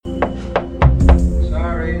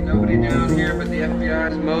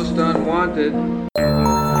FBI's most unwanted.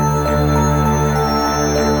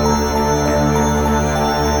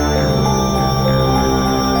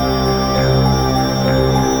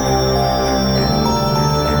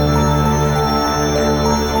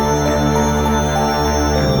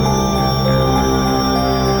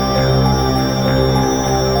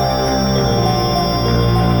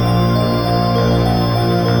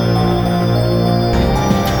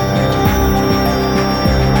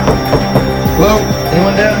 Hello?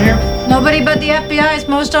 Anyone down here? Nobody but the FBI's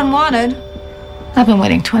most unwanted. I've been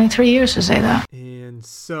waiting 23 years to say that. And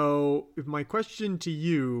so my question to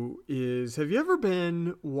you is, have you ever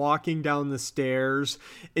been walking down the stairs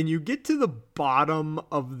and you get to the bottom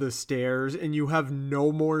of the stairs and you have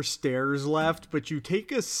no more stairs left, but you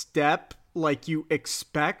take a step like you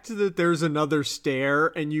expect that there's another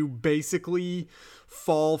stair and you basically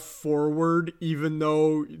fall forward even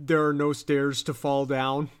though there are no stairs to fall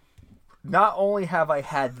down? Not only have I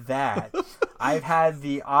had that, I've had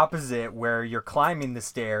the opposite where you're climbing the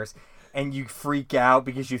stairs and you freak out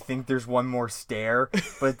because you think there's one more stair,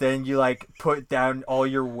 but then you like put down all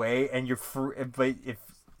your weight and you're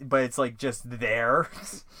but it's like just there.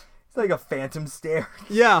 It's like a phantom stair.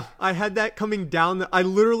 Yeah, I had that coming down. I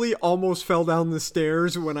literally almost fell down the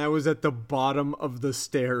stairs when I was at the bottom of the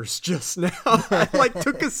stairs just now. I like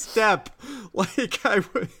took a step. Like I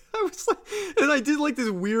was like, and I did like this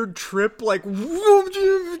weird trip. Like,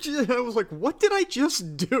 I was like, what did I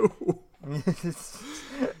just do?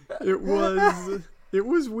 It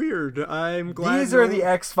was weird. I'm glad. These are the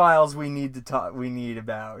X-Files we need to talk. We need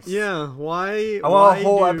about. Yeah. Why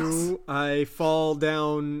do I fall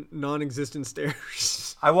down non-existent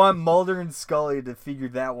stairs? I want Mulder and Scully to figure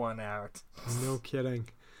that one out. No kidding.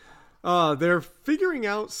 They're figuring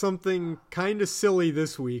out something kind of silly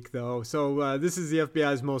this week, though. So this is the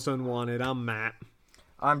FBI's Most Unwanted. I'm Matt.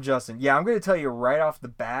 I'm Justin. Yeah, I'm going to tell you right off the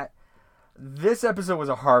bat, this episode was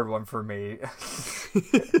a hard one for me.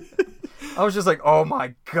 I was just like, oh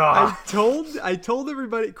my god. I told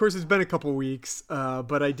everybody, of course it's been a couple weeks,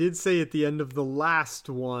 but I did say at the end of the last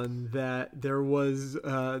one that there was,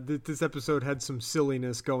 that this episode had some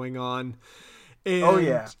silliness going on. And, oh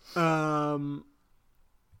yeah.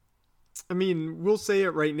 I mean, we'll say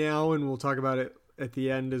it right now and we'll talk about it at the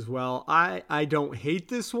end as well. I don't hate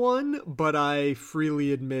this one, but I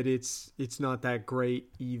freely admit it's not that great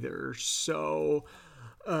either. So,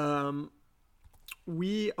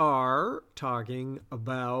 we are talking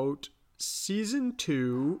about Season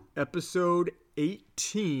 2, Episode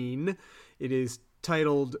 18. It is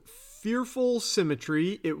titled Fearful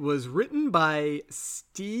Symmetry. It was written by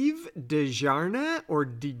Steve DeJarnette or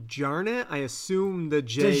DeJarnette. I assume the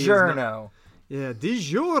J DiGiorno. Yeah,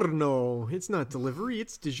 DiGiorno. It's not delivery,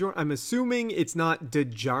 it's DiGiorno. I'm assuming it's not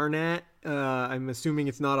DeJarnette. I'm assuming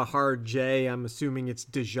it's not a hard J. I'm assuming it's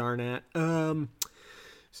DeJarnette.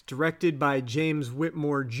 It's directed by James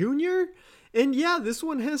Whitmore Jr. And yeah, this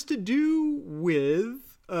one has to do with,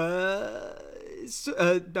 I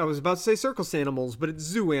was about to say circus animals, but it's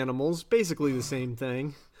zoo animals. Basically the same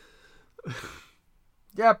thing.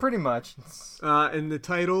 Yeah, pretty much. And the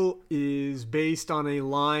title is based on a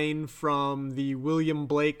line from the William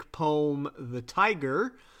Blake poem, The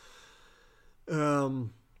Tiger.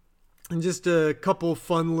 And just a couple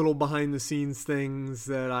fun little behind-the-scenes things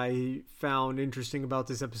that I found interesting about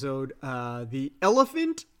this episode. The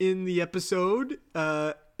elephant in the episode.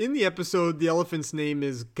 The elephant's name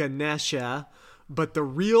is Ganesha, but the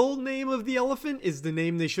real name of the elephant is the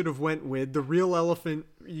name they should have went with. The real elephant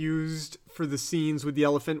used for the scenes with the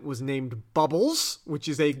elephant was named Bubbles, which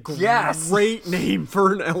is a great name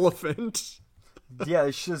for an elephant. Yeah,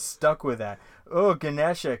 they should have stuck with that. Oh,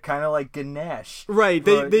 Ganesha, kind of like Ganesh. Right,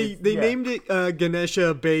 they named it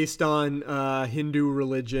Ganesha based on Hindu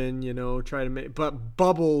religion, you know, but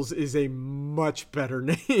Bubbles is a much better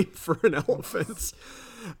name for an elephant.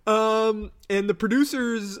 And the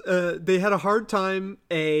producers, they had a hard time,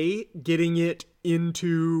 getting it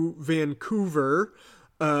into Vancouver,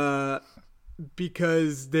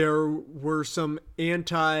 because there were some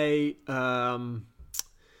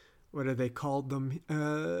what do they called them?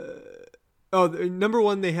 Number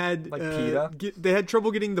one, they had they had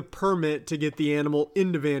trouble getting the permit to get the animal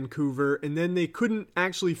into Vancouver, and then they couldn't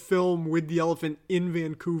actually film with the elephant in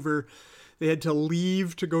Vancouver. They had to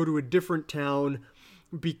leave to go to a different town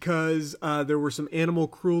because there were some animal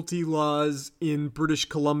cruelty laws in British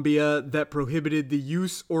Columbia that prohibited the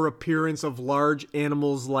use or appearance of large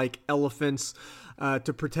animals like elephants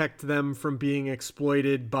to protect them from being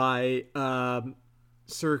exploited by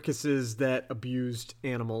circuses that abused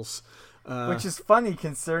animals. Which is funny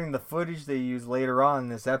considering the footage they use later on in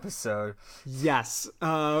this episode. Yes.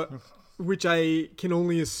 which I can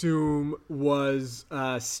only assume was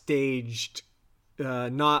staged,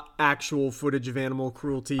 not actual footage of animal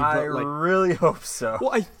cruelty. But I really hope so.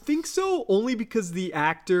 Well, I think so, only because the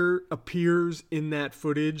actor appears in that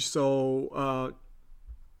footage. So,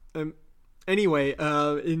 anyway,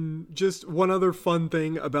 in just one other fun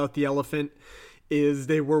thing about the elephant is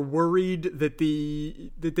they were worried that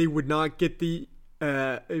they would not get the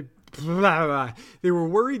they were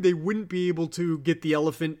worried they wouldn't be able to get the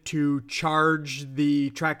elephant to charge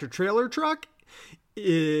the tractor trailer truck.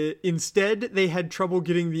 Instead, they had trouble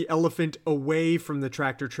getting the elephant away from the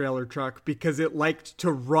tractor trailer truck because it liked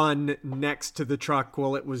to run next to the truck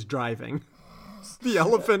while it was driving. The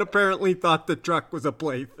elephant apparently thought the truck was a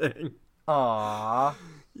plaything. Aww.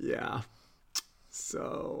 Yeah.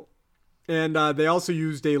 So, and they also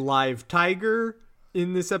used a live tiger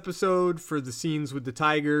in this episode for the scenes with the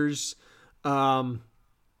tigers. And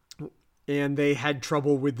they had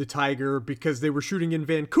trouble with the tiger because they were shooting in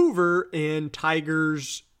Vancouver, and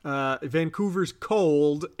Vancouver's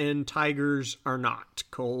cold and tigers are not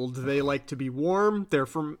cold. They like to be warm. They're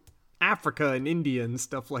from Africa and India and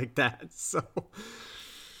stuff like that. So,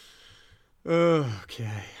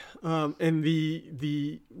 okay. And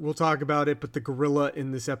we'll talk about it, but the gorilla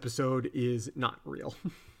in this episode is not real.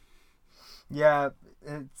 Yeah,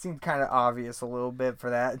 it seemed kind of obvious a little bit for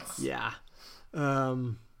that. Yeah.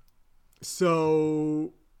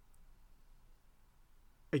 So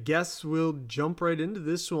I guess we'll jump right into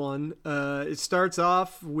this one. It starts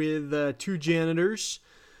off with two janitors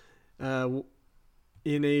in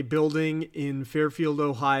a building in Fairfield,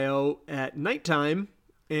 Ohio at nighttime,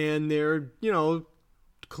 and they're,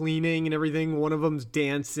 cleaning and everything. One of them's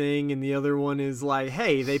dancing, and the other one is like,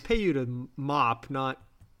 hey, they pay you to mop, not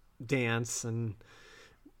dance, and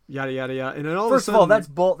yada yada yada. And then First of all, that's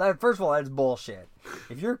bullshit.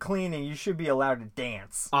 If you're cleaning, you should be allowed to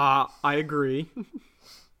dance. I agree.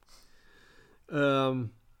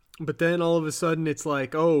 But then all of a sudden it's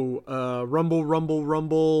like, rumble, rumble,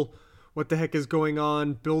 rumble. What the heck is going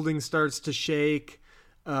on? Building starts to shake.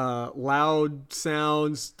 Loud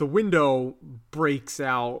sounds. The window breaks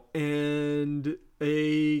out and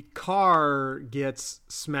a car gets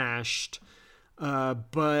smashed.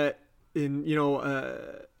 But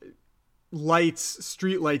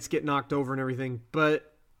street lights get knocked over and everything.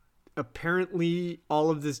 But apparently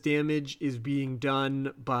all of this damage is being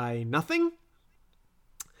done by nothing.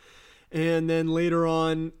 And then later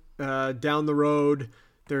on, down the road,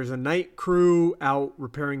 there's a night crew out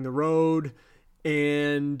repairing the road,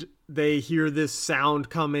 and they hear this sound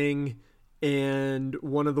coming, and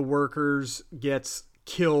one of the workers gets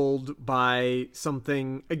killed by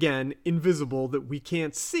something, again, invisible that we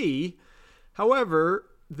can't see. However,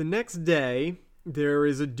 the next day, there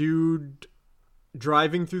is a dude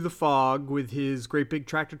driving through the fog with his great big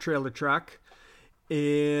tractor trailer truck,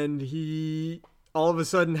 and he all of a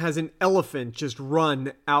sudden has an elephant just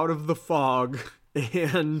run out of the fog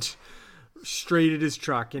and straight at his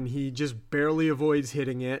truck, and he just barely avoids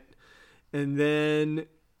hitting it. And then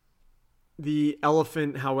the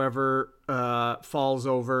elephant, however, falls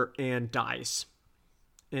over and dies.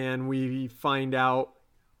 And we find out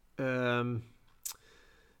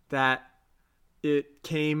that it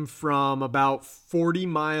came from about 40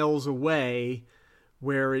 miles away,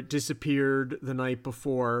 where it disappeared the night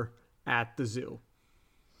before at the zoo.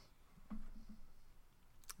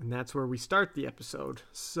 And that's where we start the episode.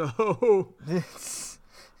 So,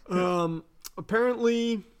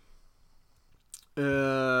 apparently,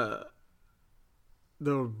 the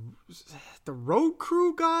road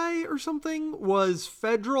crew guy or something was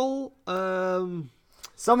federal.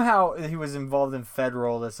 Somehow he was involved in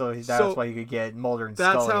federal, so that's why you could get Mulder and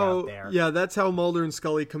Scully out there. Yeah, that's how Mulder and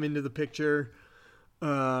Scully come into the picture.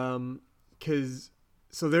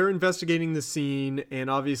 So they're investigating the scene, and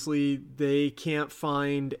obviously they can't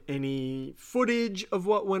find any footage of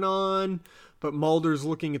what went on, but Mulder's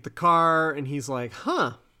looking at the car, and he's like,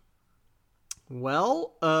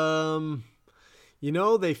 well,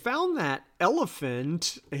 they found that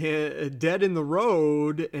elephant dead in the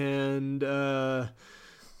road, and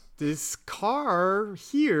this car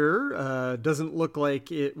here doesn't look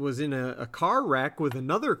like it was in a car wreck with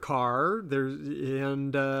another car.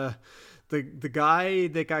 The guy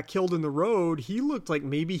that got killed in the road, he looked like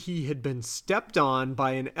maybe he had been stepped on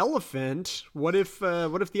by an elephant. What if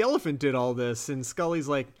the elephant did all this? And Scully's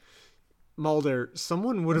like, Mulder,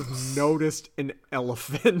 someone would have noticed an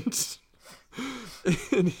elephant.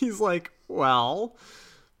 And he's like, well,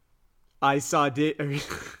 I saw he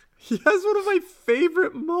has one of my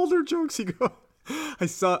favorite Mulder jokes. He goes, I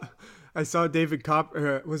saw David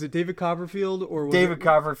was it David Copperfield or was David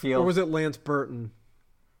Copperfield, or was it Lance Burton?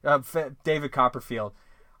 David Copperfield.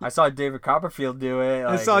 I saw David Copperfield do it.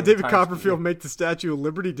 I saw David Copperfield make the Statue of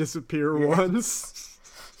Liberty disappear once.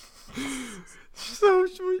 So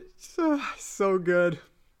good.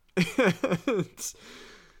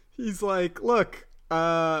 He's like, look,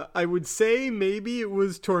 I would say maybe it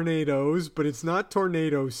was tornadoes, but it's not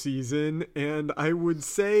tornado season. And I would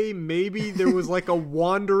say maybe there was like a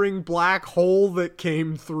wandering black hole that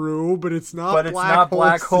came through, but it's not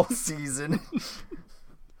black hole season.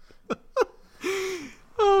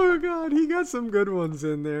 Oh God, he got some good ones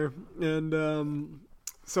in there. And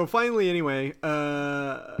so finally, anyway,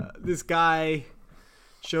 this guy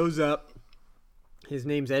shows up. His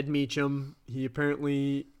name's Ed Meacham. He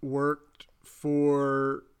apparently worked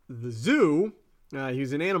for the zoo. He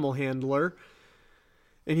was an animal handler.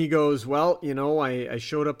 And he goes, well, I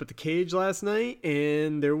showed up at the cage last night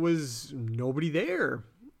and there was nobody there.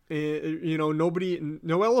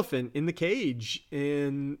 No elephant in the cage.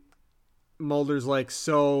 And Mulder's like,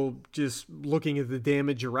 so just looking at the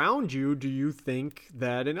damage around you, do you think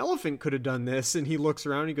that an elephant could have done this? And he looks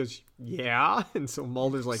around and he goes, yeah. And so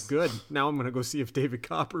Mulder's like, good. Now I'm going to go see if David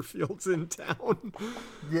Copperfield's in town.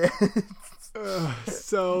 Yeah.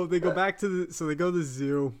 So they go to the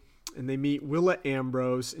zoo and they meet Willa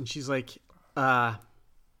Ambrose. And she's like,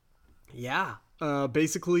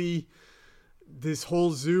 basically this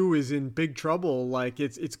whole zoo is in big trouble. Like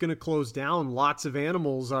it's going to close down. Lots of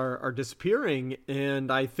animals are disappearing. And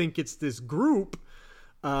I think it's this group,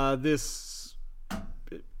 this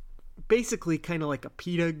basically kind of like a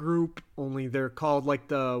PETA group, only they're called like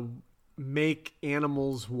the Make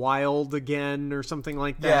Animals Wild Again or something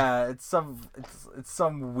like that. Yeah, it's some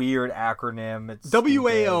weird acronym. It's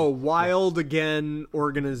WAO, Wild Again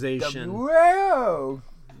Organization.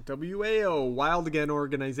 WAO, Wild Again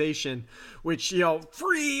Organization, which,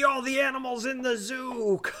 free all the animals in the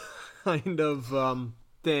zoo kind of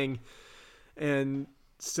thing. And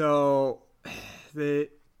so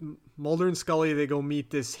Mulder and Scully, they go meet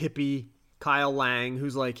this hippie, Kyle Lang,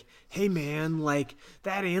 who's like, hey man, like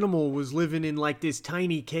that animal was living in like this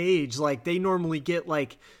tiny cage. Like they normally get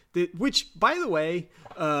like, which by the way,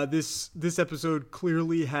 this episode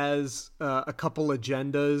clearly has a couple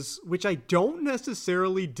agendas, which I don't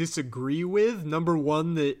necessarily disagree with. Number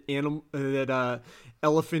one, that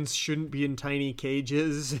elephants shouldn't be in tiny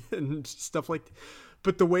cages and stuff like that.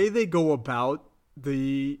 But the way they go about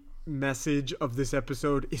the message of this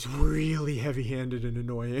episode is really heavy-handed and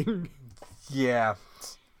annoying. Yeah.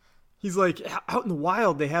 He's like, out in the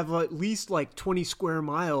wild, they have at least like 20 square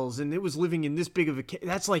miles, and it was living in this big of a cage.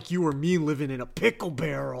 That's like you or me living in a pickle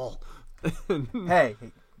barrel. Hey,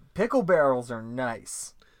 pickle barrels are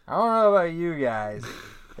nice. I don't know about you guys.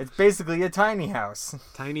 It's basically a tiny house.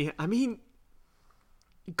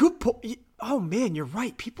 Oh man, you're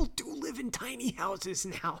right. People do live in tiny houses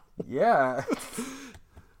now. Yeah.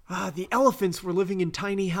 The elephants were living in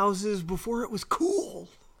tiny houses before it was cool.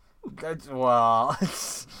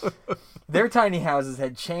 Their tiny houses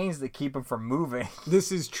had chains that keep them from moving.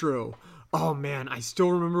 This is true. Oh man, I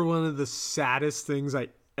still remember one of the saddest things I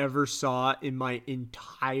ever saw in my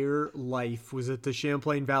entire life was at the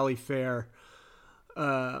Champlain Valley Fair.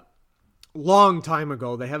 Long time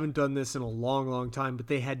ago. They haven't done this in a long time, but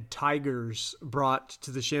they had tigers brought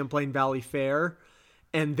to the Champlain Valley Fair,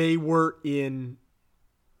 and they were in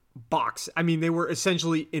they were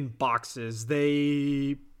essentially in boxes.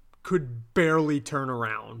 They could barely turn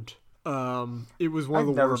around. It was one of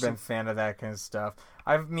the worst. I've never been a fan of that kind of stuff.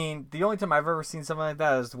 The only time I've ever seen something like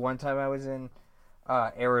that is one time I was in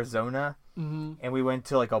Arizona, and we went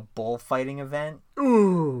to like a bullfighting event.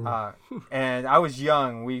 Ooh. And I was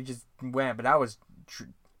young. We just went, but that was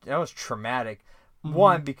traumatic.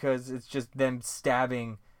 One, because it's just them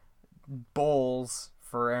stabbing bulls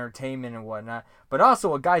for entertainment and whatnot, but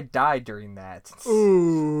also a guy died during that.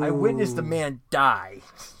 Ooh. I witnessed a man die.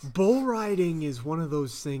 Bull riding is one of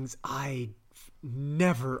those things I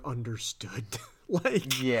never understood.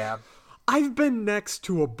 Yeah, I've been next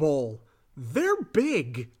to a bull. They're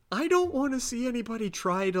big. I don't want to see anybody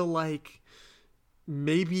try to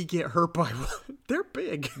maybe get hurt by one. They're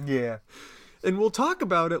big. Yeah. And we'll talk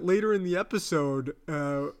about it later in the episode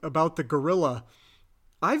about the gorilla.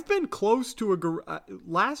 I've been close to a gorilla.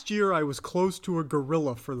 Last year, I was close to a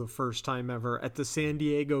gorilla for the first time ever at the San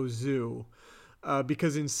Diego Zoo.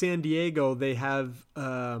 Because in San Diego, they have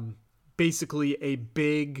basically a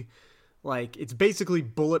big, it's basically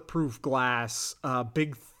bulletproof glass,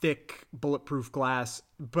 big, thick bulletproof glass,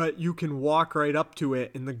 but you can walk right up to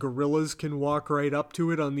it, and the gorillas can walk right up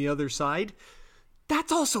to it on the other side.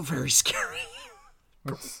 That's also very scary.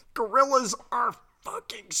 Gorillas are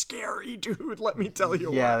fucking scary, dude. Let me tell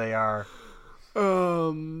you. Yeah, they are.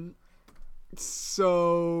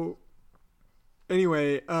 So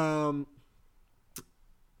anyway,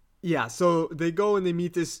 yeah, so they go and they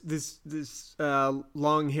meet this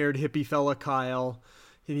long-haired hippie fella, Kyle,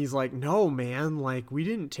 and he's like, "No, man, like we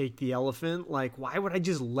didn't take the elephant. Like, why would I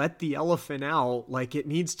just let the elephant out? Like, it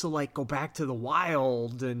needs to like go back to the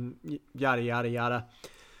wild and yada yada yada."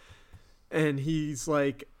 And he's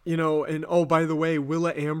like, and oh, by the way,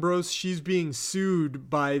 Willa Ambrose, she's being sued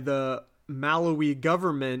by the Malawi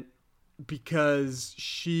government because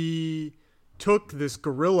she took this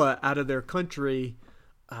gorilla out of their country,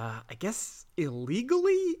 I guess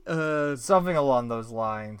illegally? Something along those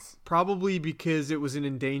lines. Probably because it was an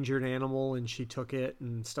endangered animal and she took it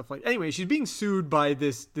and stuff like that. Anyway, she's being sued by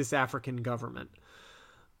this African government.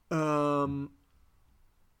 So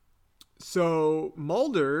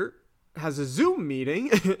Mulder has a Zoom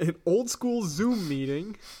meeting, an old school Zoom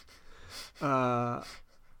meeting.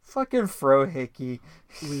 Fucking Frohickey.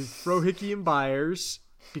 With Frohickey and Byers,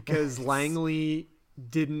 because Langley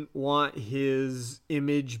didn't want his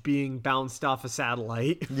image being bounced off a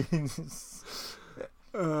satellite. And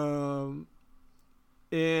oh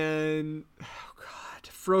god,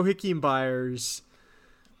 Frohickey and Byers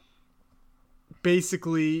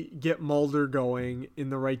basically get Mulder going in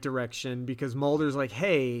the right direction, because Mulder's like,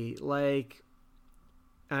 hey, like,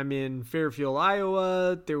 I'm in Fairfield,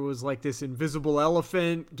 Iowa. There was like this invisible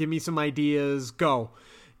elephant. Give me some ideas. Go.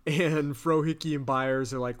 And Frohickey and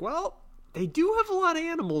Byers are like, well, they do have a lot of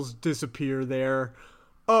animals disappear there.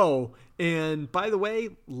 Oh, and by the way,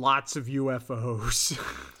 lots of UFOs.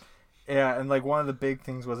 Yeah, and like one of the big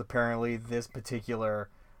things was apparently this particular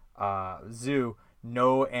zoo,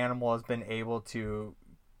 no animal has been able to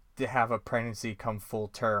have a pregnancy come full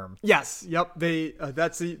term. Yes, yep. They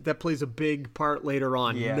that plays a big part later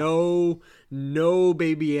on. Yeah. No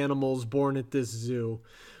baby animals born at this zoo,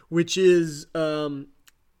 which is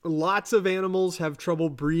lots of animals have trouble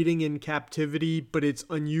breeding in captivity, but it's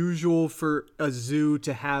unusual for a zoo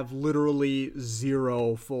to have literally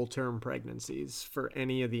 0 full-term pregnancies for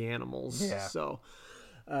any of the animals. Yeah. So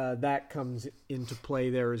that comes into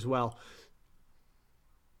play there as well.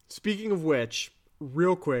 Speaking of which,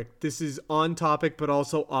 real quick, this is on topic but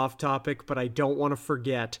also off topic, but I don't want to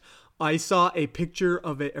forget. I saw a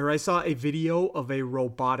video of a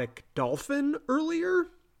robotic dolphin earlier.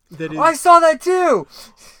 I saw that too.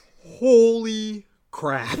 Holy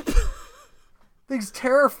crap. Thing's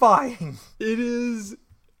terrifying. It is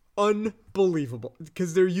unbelievable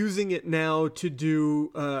because they're using it now to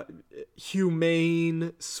do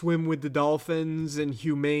humane swim with the dolphins and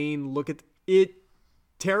humane look at it.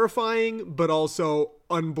 Terrifying, but also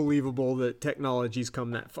unbelievable that technology's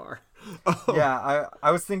come that far. Yeah,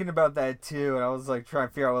 I was thinking about that too, and I was like trying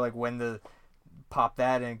to figure out like when to pop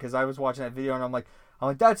that in, because I was watching that video and I'm like,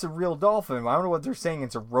 that's a real dolphin. I don't know what they're saying.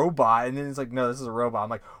 It's a robot, and then it's like, no, this is a robot. I'm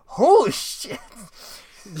like, holy shit.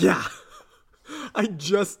 Yeah, I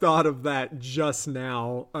just thought of that just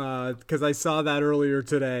now because I saw that earlier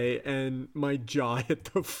today, and my jaw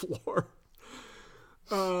hit the floor.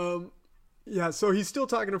 Yeah, so he's still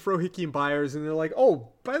talking to Frohickey and Byers, and they're like, oh,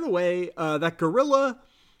 by the way, that gorilla,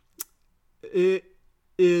 it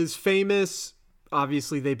is famous.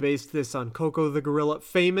 Obviously, they based this on Coco the gorilla,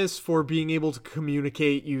 famous for being able to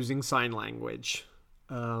communicate using sign language.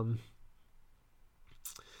 Yeah.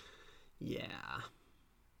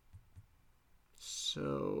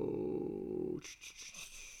 So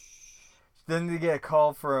then they get a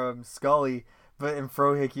call from Scully. But in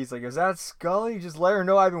Frohickey's like, is that Scully? Just let her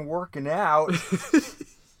know I've been working out.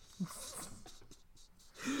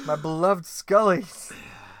 My beloved Scully.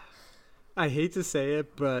 I hate to say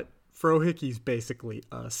it, but Frohickey's basically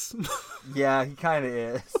us. Yeah, he kind of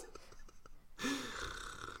is.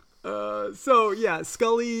 So, yeah,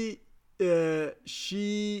 Scully,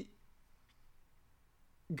 she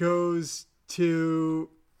goes to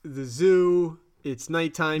the zoo. It's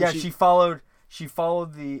nighttime. Yeah, she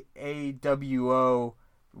followed the AWO,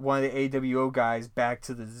 one of the AWO guys, back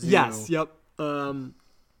to the zoo. Yes, yep.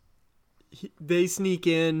 They sneak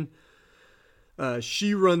in.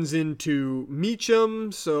 She runs into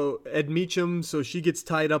Ed Meacham, so she gets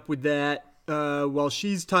tied up with that. While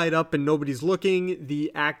she's tied up and nobody's looking, the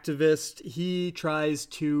activist, he tries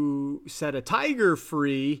to set a tiger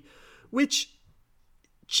free, which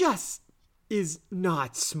just is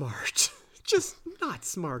not smart. Just not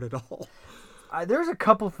smart at all. There's a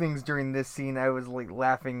couple things during this scene I was like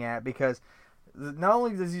laughing at, because not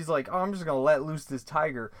only does he's like, oh, I'm just gonna let loose this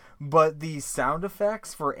tiger, but the sound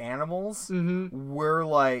effects for animals were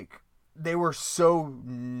like they were so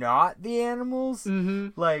not the animals.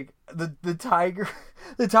 Like the tiger,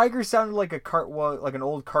 the tiger sounded like like an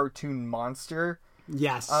old cartoon monster.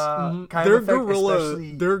 Yes, Kind their of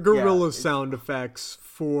effect, gorilla sound effects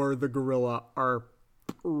for the gorilla are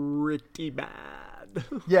pretty bad.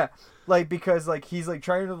 Yeah, like because like he's like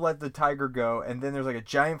trying to let the tiger go, and then there's like a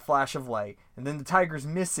giant flash of light, and then the tiger's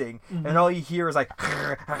missing, and all you hear is like,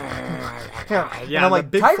 yeah, and I'm like,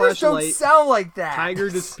 tigers don't sound like that. Tiger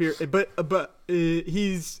disappeared, but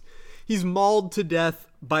he's mauled to death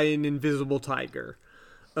by an invisible tiger,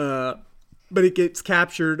 but it gets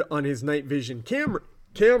captured on his night vision camera.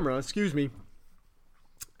 Excuse me.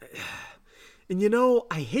 And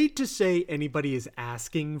I hate to say anybody is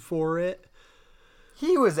asking for it.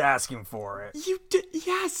 He was asking for it.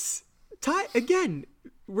 Yes. Again,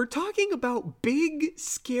 we're talking about big,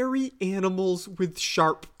 scary animals with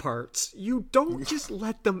sharp parts. You don't just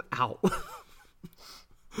let them out.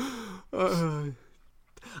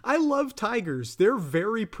 I love tigers. They're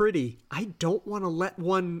very pretty. I don't want to let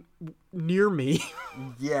one near me.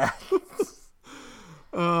 Yeah.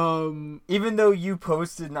 Even though you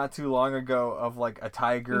posted not too long ago of like a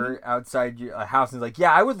tiger outside your house, and like,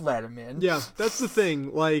 yeah, I would let him in. Yeah, that's the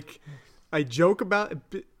thing. Like, I joke about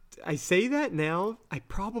it. I say that now. I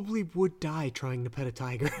probably would die trying to pet a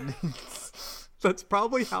tiger. That's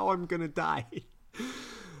probably how I'm gonna die.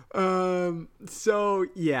 So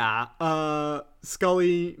yeah,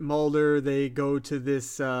 Scully, Mulder, they go to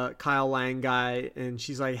this Kyle Lang guy, and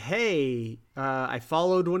she's like, hey, I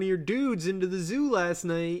followed one of your dudes into the zoo last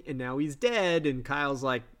night, and now he's dead. And Kyle's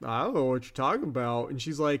like, I don't know what you're talking about. And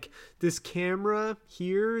she's like, this camera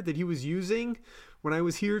here that he was using when I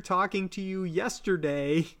was here talking to you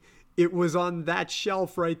yesterday, it was on that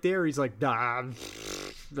shelf right there. He's like, I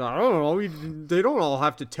don't know. They don't all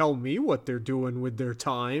have to tell me what they're doing with their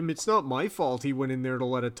time. It's not my fault he went in there to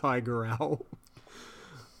let a tiger out.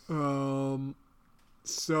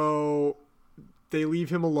 So they leave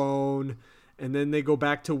him alone, and then they go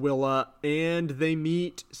back to Willa, and they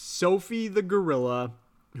meet Sophie the gorilla,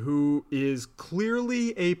 who is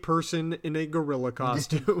clearly a person in a gorilla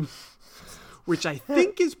costume. Which I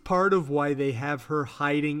think is part of why they have her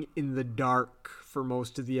hiding in the dark for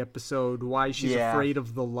most of the episode, why she's afraid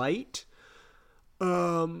of the light.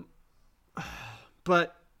 But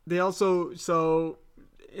they also, so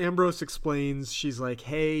Ambrose explains, she's like,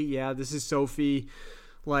 hey, yeah, this is Sophie.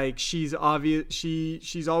 Like, she's obvious,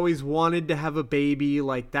 she's always wanted to have a baby.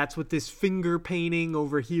 Like, that's what this finger painting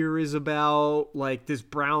over here is about. Like, this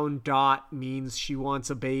brown dot means she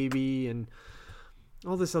wants a baby, and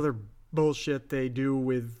all this other bullshit they do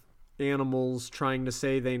with animals trying to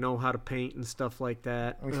say they know how to paint and stuff like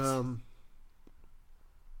that.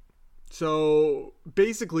 So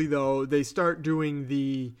basically, though, they start doing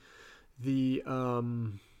the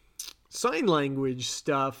sign language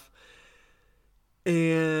stuff,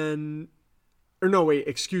 and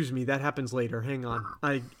excuse me, that happens later. Hang on,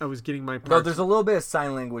 I was getting my part. No, there's a little bit of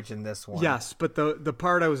sign language in this one. Yes, but the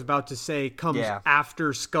part I was about to say comes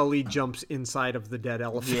after Scully jumps inside of the dead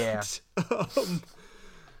elephant.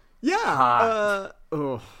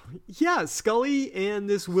 Scully and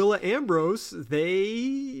this Willa Ambrose,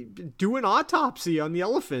 they do an autopsy on the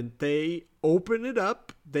elephant. They open it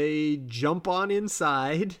up, they jump on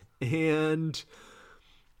inside, and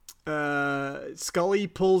Scully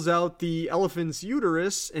pulls out the elephant's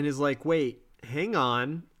uterus and is like, wait, hang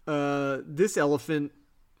on. This elephant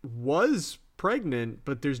was pregnant,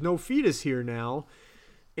 but there's no fetus here now.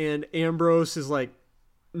 And Ambrose is like,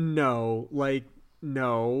 no,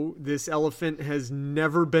 this elephant has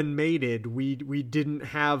never been mated. We didn't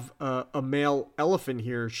have a male elephant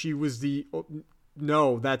here. She was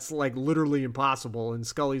no, that's like literally impossible. And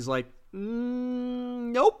Scully's like,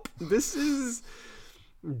 nope, this is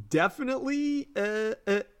definitely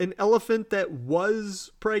an elephant that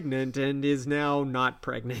was pregnant and is now not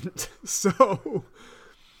pregnant. So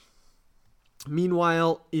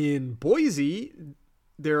meanwhile, in Boise,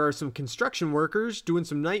 there are some construction workers doing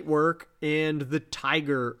some night work, and the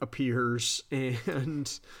tiger appears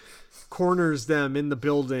and corners them in the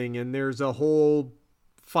building, and there's a whole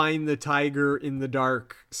find the tiger in the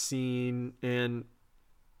dark scene, and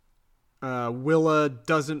Willa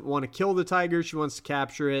doesn't want to kill the tiger. She wants to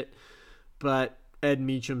capture it, but Ed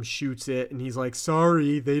Meacham shoots it, and he's like,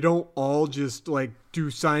 sorry, they don't all just like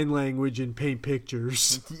do sign language and paint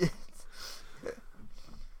pictures.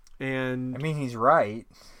 And I mean, he's right.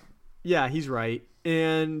 Yeah, he's right.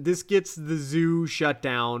 And this gets the zoo shut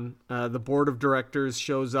down. The board of directors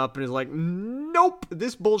shows up and is like, nope,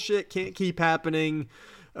 this bullshit can't keep happening.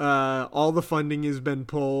 All the funding has been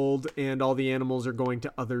pulled, and all the animals are going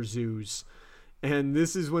to other zoos. And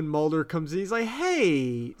this is when Mulder comes in. He's like,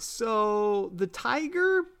 hey, so the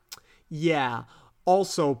tiger, yeah,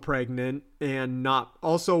 also pregnant and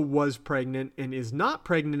was pregnant and is not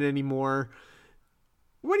pregnant anymore.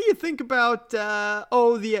 What do you think about, I'm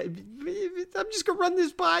just going to run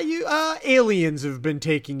this by you. Aliens have been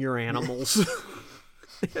taking your animals.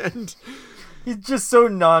 And he's just so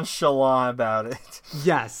nonchalant about it.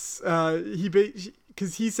 yes,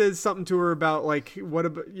 because he says something to her about, like, what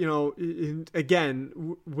about,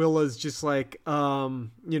 again, Willa's just like,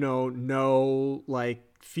 no, like,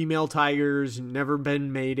 female tigers never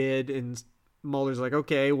been mated. And Mulder's like,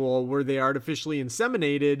 okay, well, were they artificially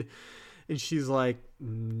inseminated? And she's like,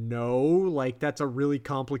 no, like, that's a really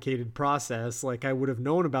complicated process. Like, I would have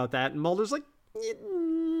known about that. And Mulder's like,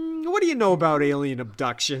 what do you know about alien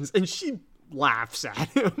abductions? And she laughs at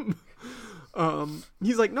him.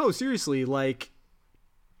 He's like, no, seriously, like,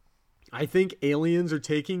 I think aliens are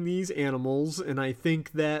taking these animals, and I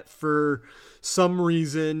think that for some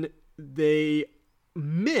reason they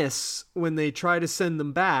miss when they try to send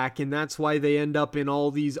them back, and that's why they end up in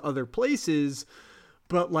all these other places.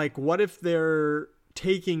 But, like, what if they're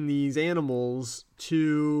taking these animals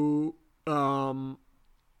to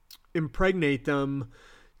impregnate them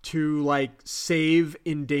to, like, save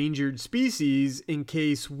endangered species in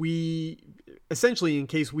case we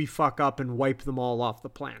fuck up and wipe them all off the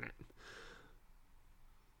planet.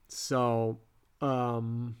 So,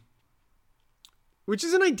 which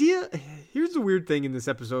is an idea. Here's the weird thing in this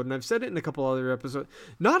episode, and I've said it in a couple other episodes.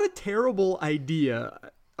 Not a terrible idea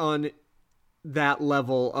on that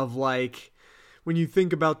level of, like, when you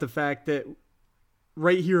think about the fact that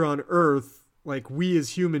right here on Earth, like, we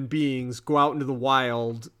as human beings go out into the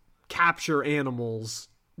wild, capture animals,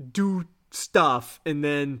 do stuff, and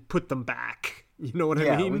then put them back. You know what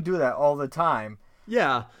I mean? Yeah, we do that all the time.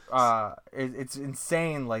 Yeah. It's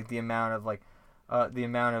insane, like, the amount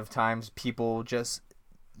of times people just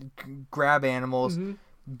grab animals,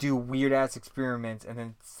 do weird ass experiments, and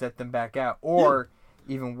then set them back out. Or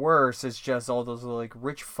even worse, it's just all those, like,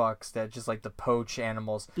 rich fucks that just like to poach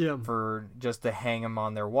animals for just to hang them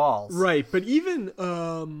on their walls. Right, but even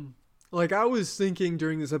like, I was thinking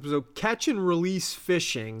during this episode, catch and release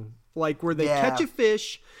fishing, like, where they catch a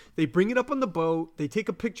fish, they bring it up on the boat, they take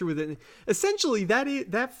a picture with it. Essentially,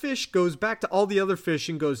 that fish goes back to all the other fish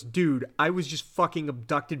and goes, dude, I was just fucking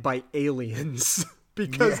abducted by aliens.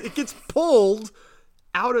 Because it gets pulled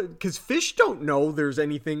out of, because fish don't know there's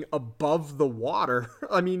anything above the water.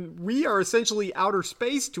 I mean, we are essentially outer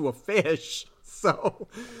space to a fish. So,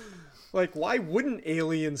 like, why wouldn't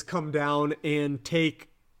aliens come down and take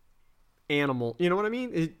animal? You know what I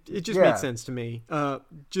mean? It just makes sense to me.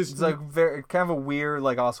 Just it's like very kind of a weird,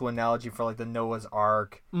 like, also analogy for, like, the Noah's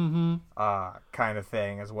Ark kind of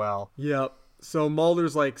thing as well. Yep. So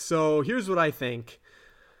Mulder's like, so here's what I think.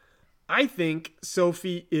 I think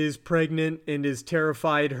Sophie is pregnant and is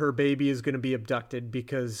terrified her baby is going to be abducted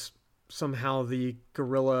because somehow the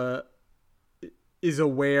gorilla is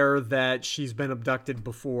aware that she's been abducted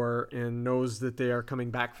before and knows that they are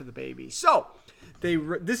coming back for the baby. So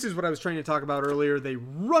this is what I was trying to talk about earlier. They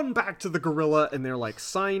run back to the gorilla and they're, like,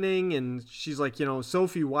 signing, and she's like,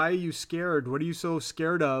 Sophie, why are you scared? What are you so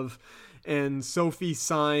scared of? And Sophie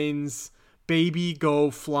signs, baby,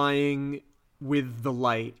 go flying with the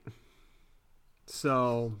light.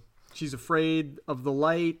 So she's afraid of the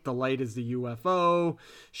light. The light is the UFO.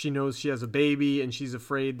 She knows she has a baby, and she's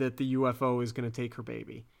afraid that the UFO is going to take her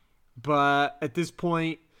baby. But at this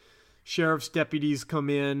point, sheriff's deputies come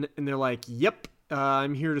in, and they're like, yep,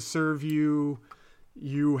 I'm here to serve you.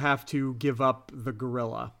 You have to give up the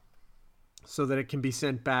gorilla so that it can be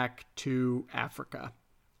sent back to Africa.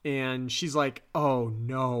 And she's like, oh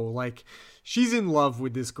no, like, she's in love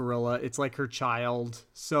with this gorilla. It's like her child.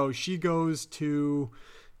 So she goes to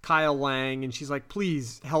Kyle Lang and she's like,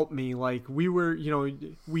 please help me. Like, we were,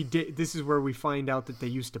 this is where we find out that they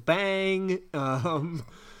used to bang. And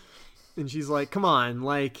she's like, come on,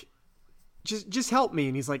 like, just help me.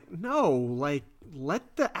 And he's like, no, like,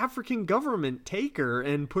 let the African government take her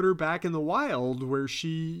and put her back in the wild where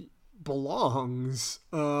she belongs.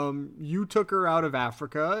 You took her out of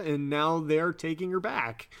Africa and now they're taking her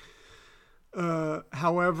back.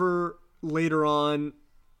 However, later on,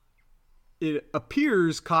 it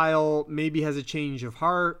appears Kyle maybe has a change of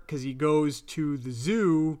heart because he goes to the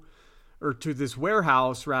zoo, or to this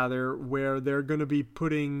warehouse rather, where they're going to be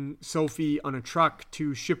putting Sophie on a truck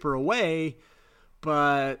to ship her away,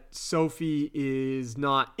 but Sophie is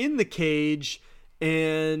not in the cage,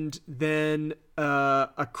 and then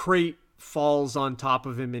a crate falls on top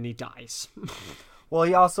of him and he dies. Well,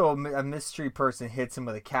 he also a mystery person hits him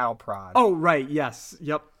with a cattle prod. Oh, right. Yes.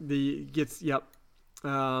 Yep.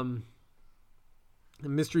 A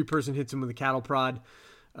mystery person hits him with a cattle prod.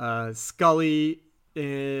 Scully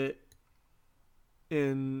and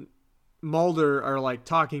Mulder are like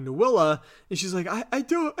talking to Willa, and she's like, I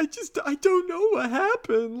don't know what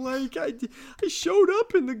happened. Like I showed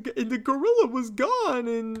up and the gorilla was gone,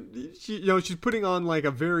 and she's putting on like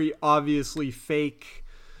a very obviously fake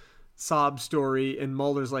sob story, and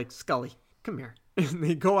Mulder's like, Scully, come here. And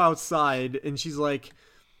they go outside, and she's like,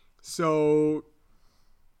 so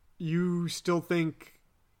you still think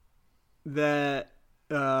that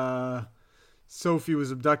Sophie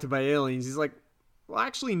was abducted by aliens? He's like, well,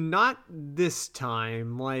 actually not this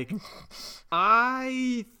time. Like,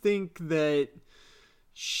 I think that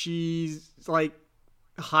she's like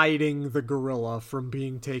hiding the gorilla from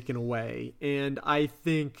being taken away, and I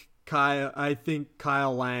think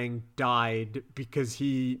Kyle Lang died because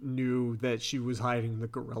he knew that she was hiding the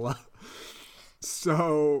gorilla.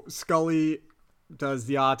 So Scully does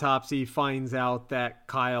the autopsy, finds out that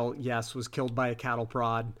Kyle, yes, was killed by a cattle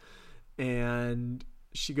prod, and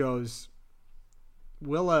she goes,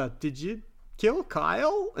 Willa, did you kill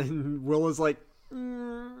Kyle? And Willa's like,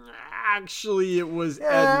 actually, it was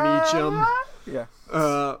Ed Meacham. Yeah.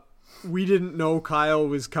 We didn't know Kyle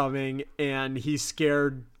was coming, and he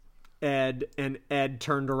scared Ed, and Ed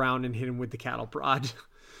turned around and hit him with the cattle prod.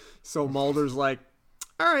 So Mulder's like,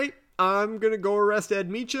 all right, I'm going to go arrest Ed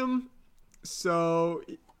Meacham. So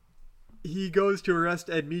he goes to arrest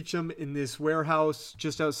Ed Meacham in this warehouse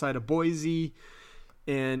just outside of Boise,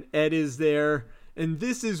 and Ed is there. And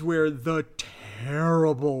this is where the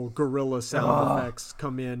terrible gorilla sound effects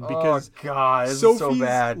come in, because Sophie's so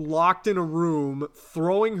bad. Locked in a room,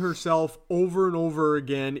 throwing herself over and over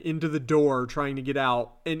again into the door, trying to get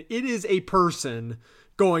out. And it is a person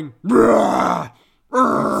going, "Rah!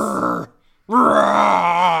 Rah!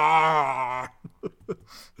 Rah!"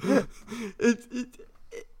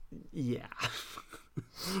 Yeah.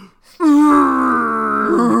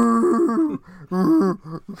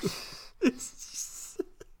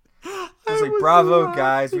 It's like, bravo,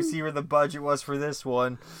 guys. We see where the budget was for this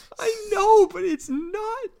one. I know, but it's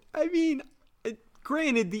not. I mean,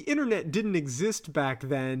 granted, the internet didn't exist back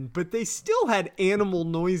then, but they still had animal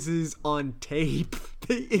noises on tape.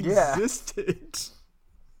 They existed.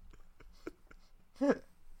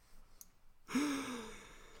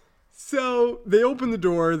 So they open the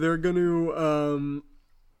door. They're gonna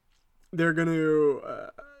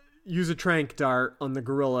use a tranq dart on the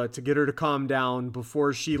gorilla to get her to calm down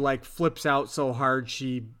before she like flips out so hard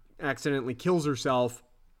she accidentally kills herself.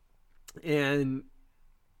 And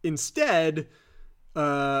instead,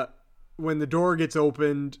 when the door gets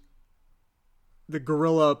opened, the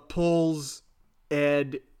gorilla pulls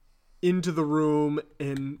Ed into the room,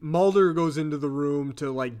 and Mulder goes into the room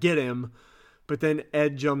to like get him, but then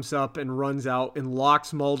Ed jumps up and runs out and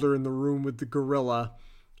locks Mulder in the room with the gorilla.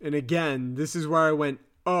 And again, this is where I went,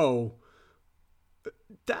 no,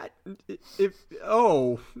 no.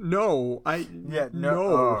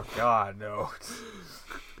 Oh God, no.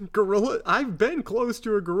 Gorilla, I've been close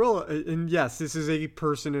to a gorilla, and yes, this is a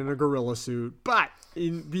person in a gorilla suit, but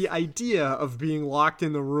in the idea of being locked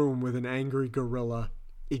in the room with an angry gorilla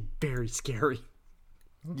is very scary.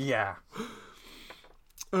 Yeah.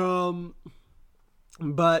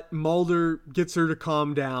 But Mulder gets her to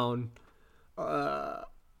calm down,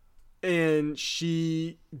 and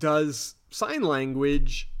she does sign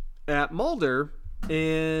language at Mulder,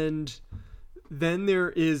 and then there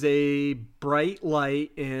is a bright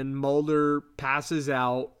light, and Mulder passes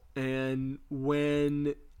out, and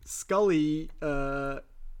when Scully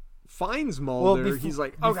finds Mulder, he's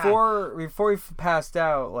like, before he passed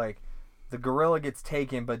out, like, the gorilla gets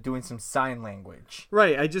taken, but doing some sign language.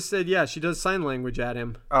 Right, I just said, yeah, she does sign language at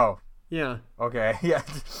him. Oh. Yeah. Okay, yeah.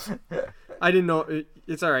 I didn't know.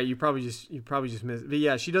 It's all right. You probably just missed it. But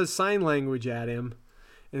yeah, she does sign language at him,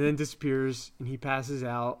 and then disappears, and he passes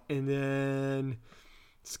out, and then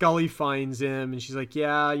Scully finds him, and she's like,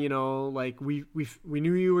 yeah, like we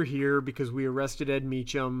knew you were here because we arrested Ed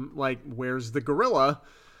Meacham. Like, where's the gorilla?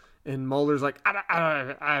 And Mulder's like,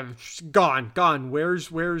 I've gone. Where's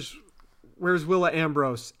Willa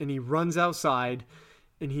Ambrose? And he runs outside,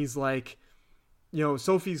 and he's like,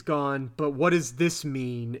 Sophie's gone, but what does this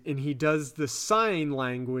mean? And he does the sign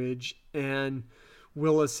language, and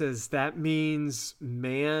Willa says, that means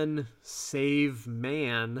man save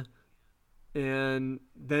man. And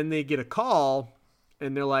then they get a call,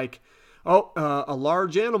 and they're like, a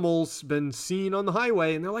large animal's been seen on the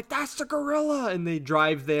highway. And they're like, that's the gorilla. And they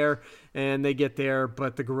drive there, and they get there,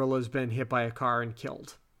 but the gorilla's been hit by a car and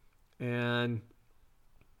killed. And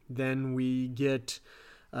Then we get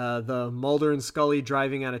the Mulder and Scully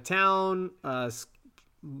driving out of town.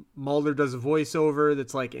 Mulder does a voiceover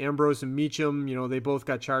that's like Ambrose and Meacham, they both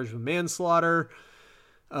got charged with manslaughter.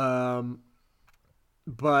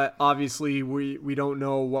 But obviously we don't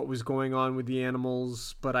know what was going on with the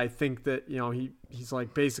animals, but I think that, he's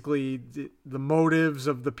like, basically the motives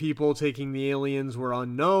of the people taking the aliens were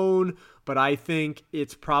unknown, but I think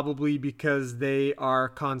it's probably because they are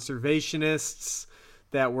conservationists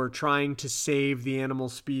that were trying to save the animal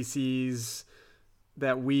species,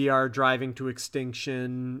 that we are driving to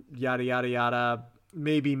extinction, yada, yada, yada.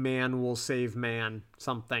 Maybe man will save man,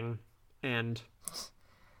 something. And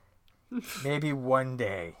maybe one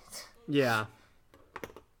day. Yeah.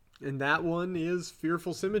 And that one is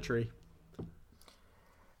Fearful Symmetry.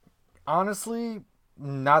 Honestly,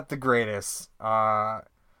 not the greatest. Parts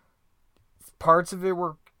of it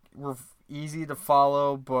were easy to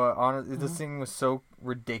follow, but honestly, this thing was so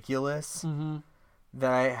ridiculous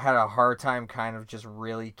that I had a hard time kind of just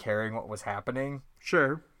really caring what was happening.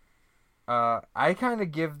 Sure. I kind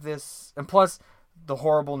of give this, and plus the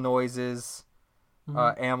horrible noises,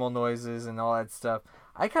 animal noises and all that stuff,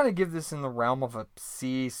 I kind of give this in the realm of a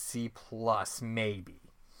C+ maybe.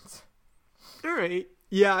 All right.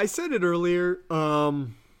 Yeah, I said it earlier.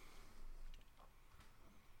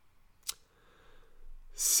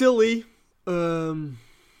 Silly.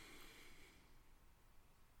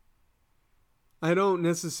 I don't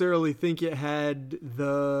necessarily think it had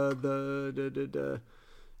the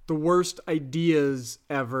worst ideas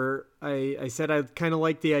ever. I said I kind of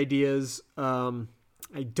like the ideas.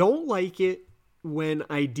 I don't like it when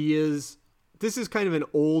ideas... This is kind of an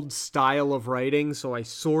old style of writing, so I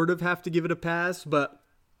sort of have to give it a pass, but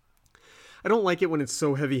I don't like it when it's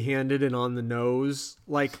so heavy-handed and on the nose.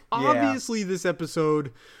 Like, obviously this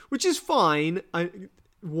episode, which is fine, I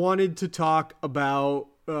wanted to talk about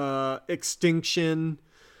extinction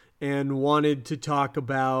and wanted to talk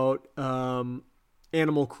about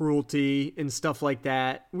animal cruelty and stuff like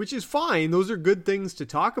that, which is fine. Those are good things to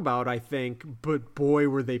talk about, I think, but boy,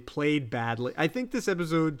 were they played badly. I think this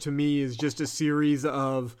episode, to me, is just a series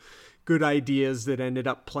of good ideas that ended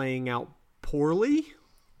up playing out poorly.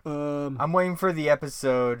 I'm waiting for the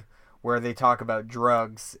episode where they talk about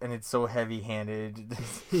drugs, and it's so heavy-handed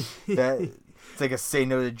that it's like a say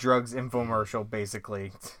no to drugs infomercial,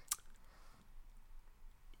 basically.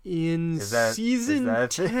 In season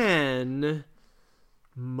 10,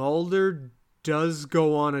 Mulder does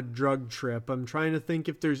go on a drug trip. I'm trying to think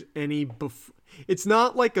if there's any... It's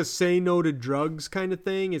not like a say no to drugs kind of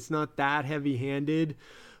thing. It's not that heavy-handed.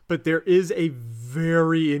 But there is a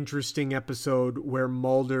very interesting episode where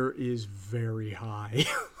Mulder is very high.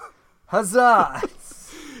 Huzzah!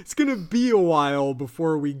 It's going to be a while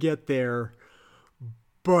before we get there,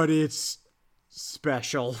 but it's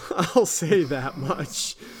special. I'll say that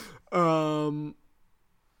much. All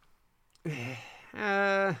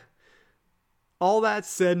that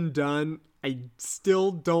said and done, I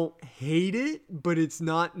still don't hate it, but it's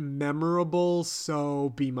not memorable, so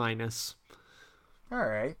B-. All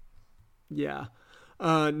right. Yeah.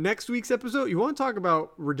 Next week's episode, you want to talk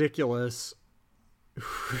about ridiculous?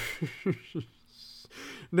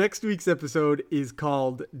 Next week's episode is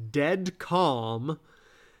called Dead Calm.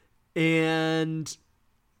 And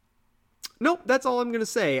nope, that's all I'm going to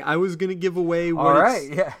say. I was going to give away what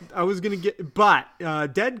I was going to get, but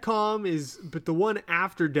Dead Calm but the one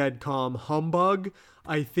after Dead Calm, Humbug,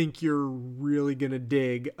 I think you're really going to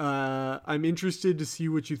dig. I'm interested to see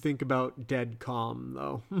what you think about Dead Calm,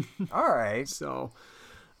 though. All right. So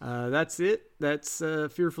that's it. That's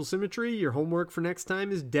Fearful Symmetry. Your homework for next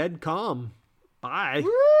time is Dead Calm. Bye.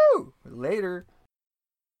 Woo! Later.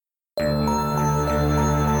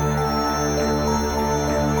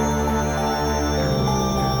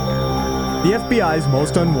 The FBI's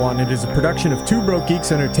Most Unwanted is a production of Two Broke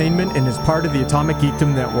Geeks Entertainment and is part of the Atomic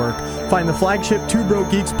Geekdom Network. Find the flagship Two Broke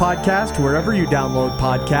Geeks podcast wherever you download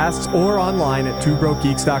podcasts or online at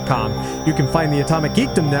twobrokegeeks.com. You can find the Atomic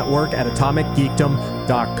Geekdom Network at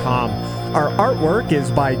atomicgeekdom.com. Our artwork is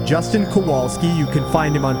by Justin Kowalski. You can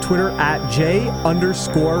find him on Twitter at J_Rocka.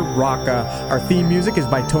 Our theme music is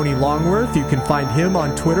by Tony Longworth. You can find him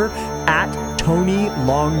on Twitter at Tony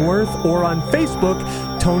Longworth or on Facebook,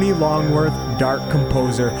 Tony Longworth Dark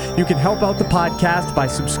Composer. You can help out the podcast by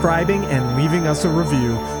subscribing and leaving us a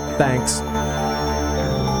review. Thanks.